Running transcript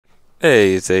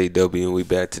Hey, it's AW and we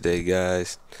back today,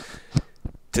 guys.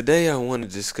 Today I want to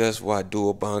discuss why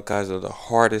dual bankais are the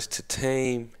hardest to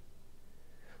tame.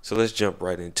 So let's jump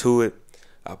right into it.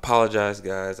 I apologize,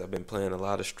 guys. I've been playing a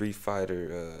lot of Street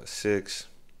Fighter 6,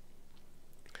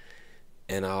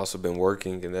 and I also been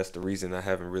working, and that's the reason I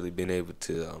haven't really been able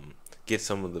to get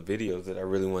some of the videos that I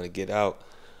really want to get out.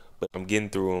 But I'm getting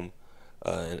through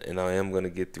them, and I am going to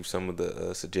get through some of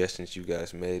the suggestions you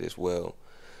guys made as well.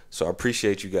 So I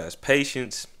appreciate you guys'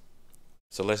 patience.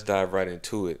 So let's dive right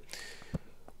into it.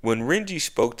 When Renji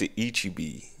spoke to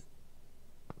Ichibi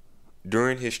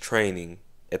during his training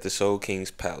at the Soul King's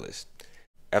palace,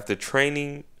 after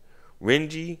training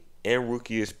Renji and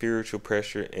Rukia's spiritual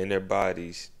pressure in their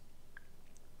bodies,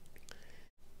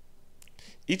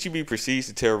 Ichibi proceeds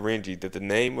to tell Renji that the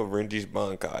name of Renji's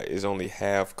Bankai is only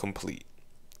half complete,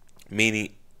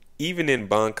 meaning even in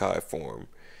Bankai form,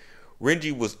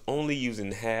 Renji was only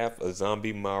using half of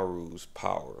Zombie Maru's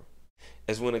power.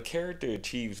 As when a character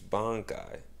achieves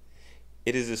Bankai,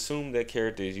 it is assumed that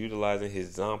character is utilizing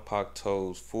his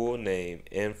Zanpakuto's full name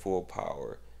and full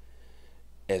power,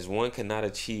 as one cannot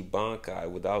achieve Bankai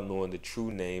without knowing the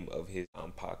true name of his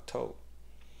Zanpakuto.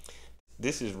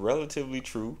 This is relatively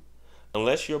true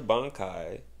unless your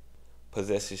Bankai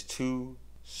possesses two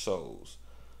souls.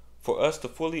 For us to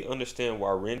fully understand why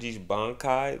Renji's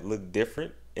Bankai look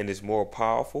different and is more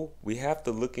powerful, we have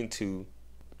to look into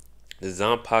the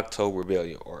Zanpakuto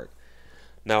Rebellion arc.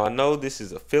 Now I know this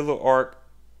is a filler arc,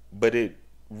 but it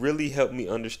really helped me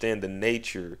understand the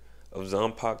nature of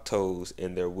Zanpakutos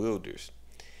and their wielders.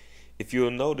 If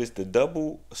you'll notice, the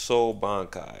double soul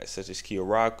Bankai, such as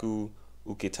Kyoraku,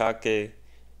 Ukitake,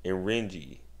 and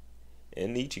Renji,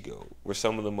 and Ichigo, were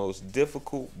some of the most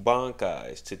difficult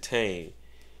Bankais to tame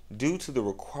due to the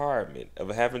requirement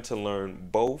of having to learn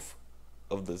both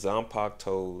of the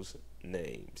Zanpakuto's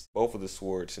names, both of the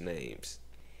swords' names.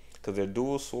 Because they're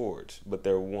dual swords, but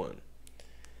they're one.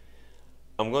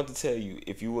 I'm going to tell you,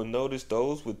 if you will notice,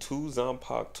 those with two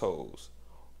Zanpakutos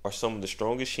are some of the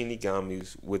strongest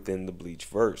Shinigamis within the Bleach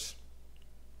verse.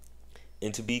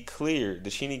 And to be clear, the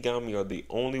Shinigami are the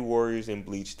only warriors in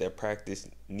Bleach that practice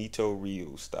Nito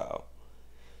Ryu style,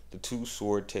 the two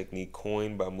sword technique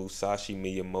coined by Musashi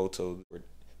Miyamoto,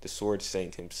 the sword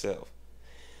saint himself.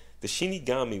 The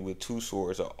Shinigami with two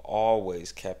swords are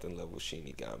always captain level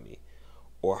Shinigami,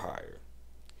 or higher.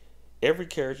 Every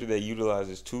character that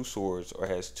utilizes two swords or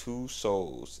has two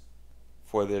souls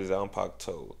for their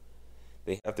Zanpakuto,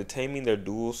 after taming their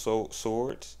dual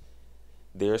swords,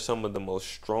 they are some of the most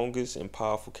strongest and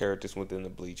powerful characters within the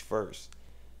Bleach verse.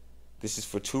 This is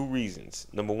for two reasons.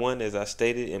 Number one, as I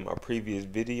stated in my previous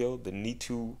video, the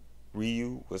Nito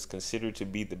Ryu was considered to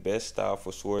be the best style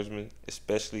for swordsmen,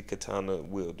 especially katana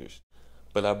wielders.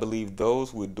 But I believe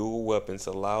those with dual weapons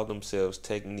allow themselves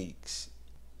techniques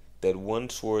that one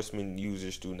swordsman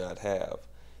users do not have.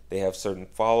 They have certain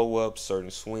follow-ups,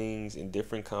 certain swings, and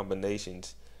different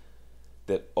combinations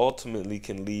that ultimately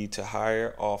can lead to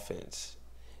higher offense.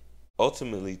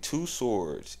 Ultimately, two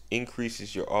swords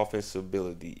increases your offensive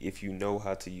ability if you know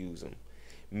how to use them.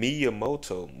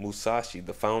 Miyamoto Musashi,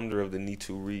 the founder of the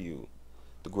Nito Ryu,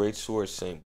 the great sword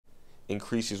saint,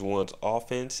 increases one's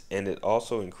offense, and it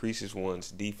also increases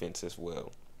one's defense as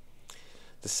well.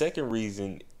 The second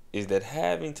reason is that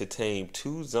having to tame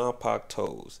two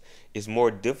Zanpakutos is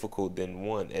more difficult than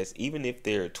one, as even if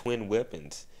they are twin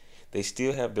weapons, they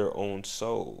still have their own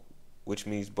soul, which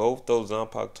means both those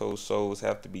Zanpakuto souls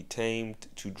have to be tamed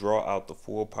to draw out the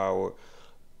full power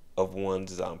of one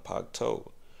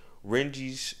Zanpakuto.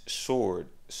 Renji's sword,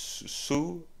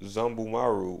 Su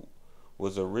Zambumaru,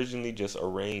 was originally just a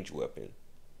ranged weapon.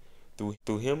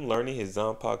 Through him learning his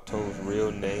Zanpakuto's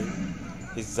real name,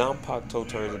 his Zanpakuto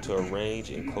turns into a ranged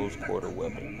and close quarter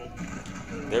weapon.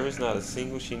 There is not a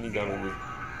single Shinigami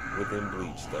within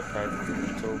Bleach that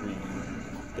practices Nito Ryu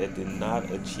that did not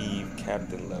achieve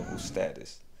captain level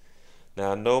status.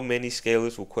 Now I know many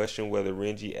scalers will question whether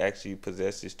Renji actually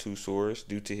possesses two swords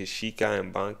due to his Shikai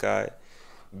and Bankai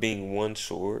being one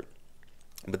sword,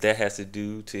 but that has to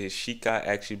do to his Shikai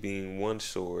actually being one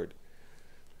sword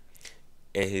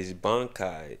and his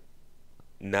Bankai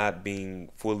not being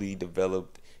fully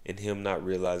developed and him not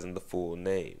realizing the full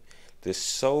name. The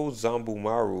Soul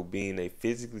Zambumaru being a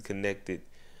physically connected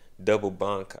double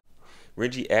Bankai.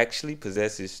 Renji actually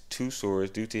possesses two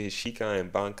swords due to his Shikai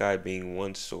and Bankai being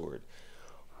one sword,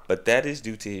 but that is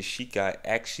due to his Shikai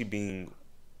actually being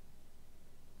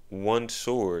one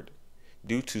sword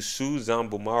due to Su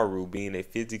Zambumaru being a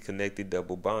physically connected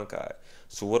double Bankai.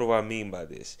 So what do I mean by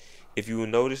this? If you will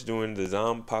notice during the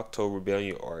Zanpakuto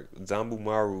Rebellion arc,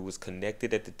 Zambumaru was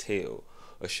connected at the tail,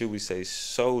 or should we say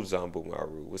So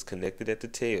Zanbumaru, was connected at the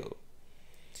tail.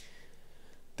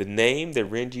 The name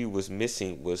that Renji was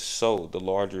missing was So, the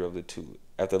larger of the two.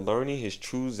 After learning his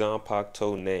true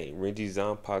Zanpakuto name, Renji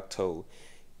Zanpakuto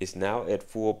is now at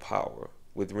full power,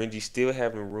 with Renji still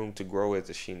having room to grow as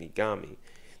a Shinigami.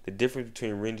 The difference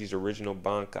between Renji's original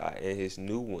Bankai and his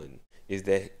new one is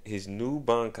that his new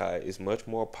Bankai is much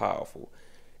more powerful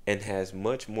and has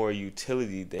much more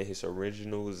utility than his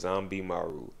original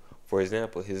Zanbimaru. For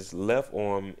example, his left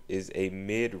arm is a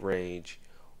mid-range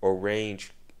or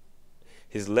range.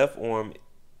 His left arm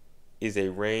is a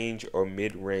range or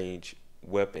mid-range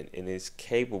weapon and is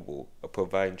capable of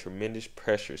providing tremendous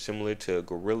pressure similar to a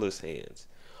gorilla's hands,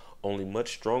 only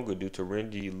much stronger due to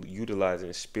Renji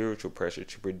utilizing spiritual pressure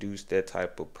to produce that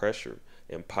type of pressure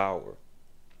and power.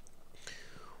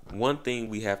 One thing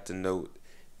we have to note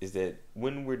is that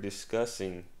when we're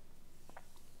discussing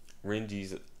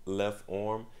Renji's left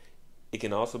arm, it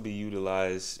can also be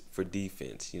utilized for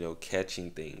defense,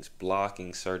 catching things,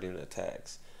 blocking certain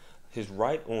attacks. His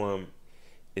right arm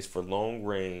is for long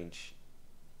range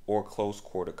or close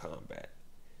quarter combat,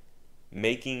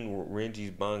 making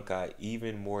Renji's Bankai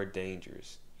even more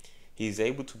dangerous. He is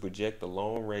able to project a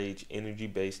long range energy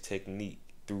based technique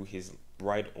through his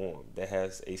right arm that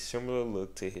has a similar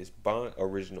look to his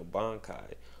original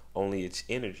Bankai, only its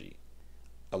energy,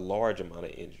 a large amount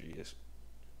of energy.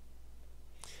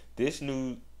 This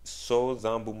new So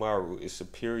Zanbumaru is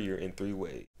superior in 3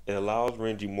 ways. It allows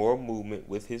Renji more movement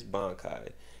with his Bankai,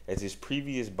 as his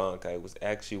previous Bankai was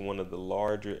actually one of the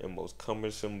larger and most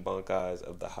cumbersome Bankais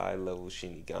of the high-level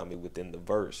Shinigami within the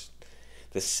verse.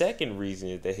 The second reason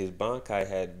is that his Bankai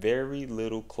had very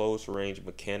little close-range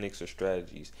mechanics or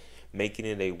strategies, making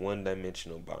it a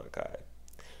one-dimensional Bankai.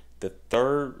 The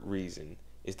third reason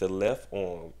is the left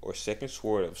arm or second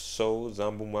sword of So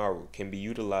Zanbumaru can be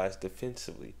utilized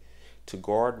defensively to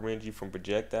guard Renji from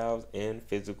projectiles and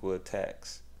physical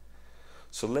attacks.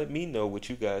 So let me know what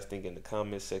you guys think in the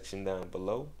comment section down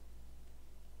below.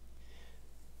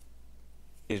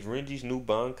 Is Renji's new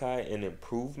Bankai an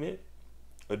improvement,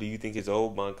 or do you think his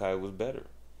old Bankai was better?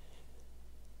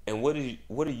 And what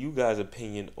are you guys'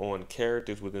 opinion on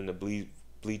characters within the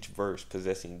Bleach verse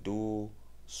possessing dual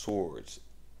swords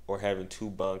or having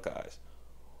 2 Bankais?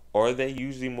 Are they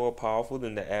usually more powerful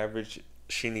than the average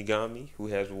Shinigami who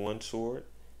has 1 sword?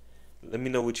 Let me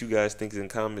know what you guys think in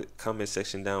the comment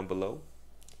section down below.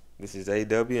 This is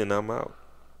AW and I'm out.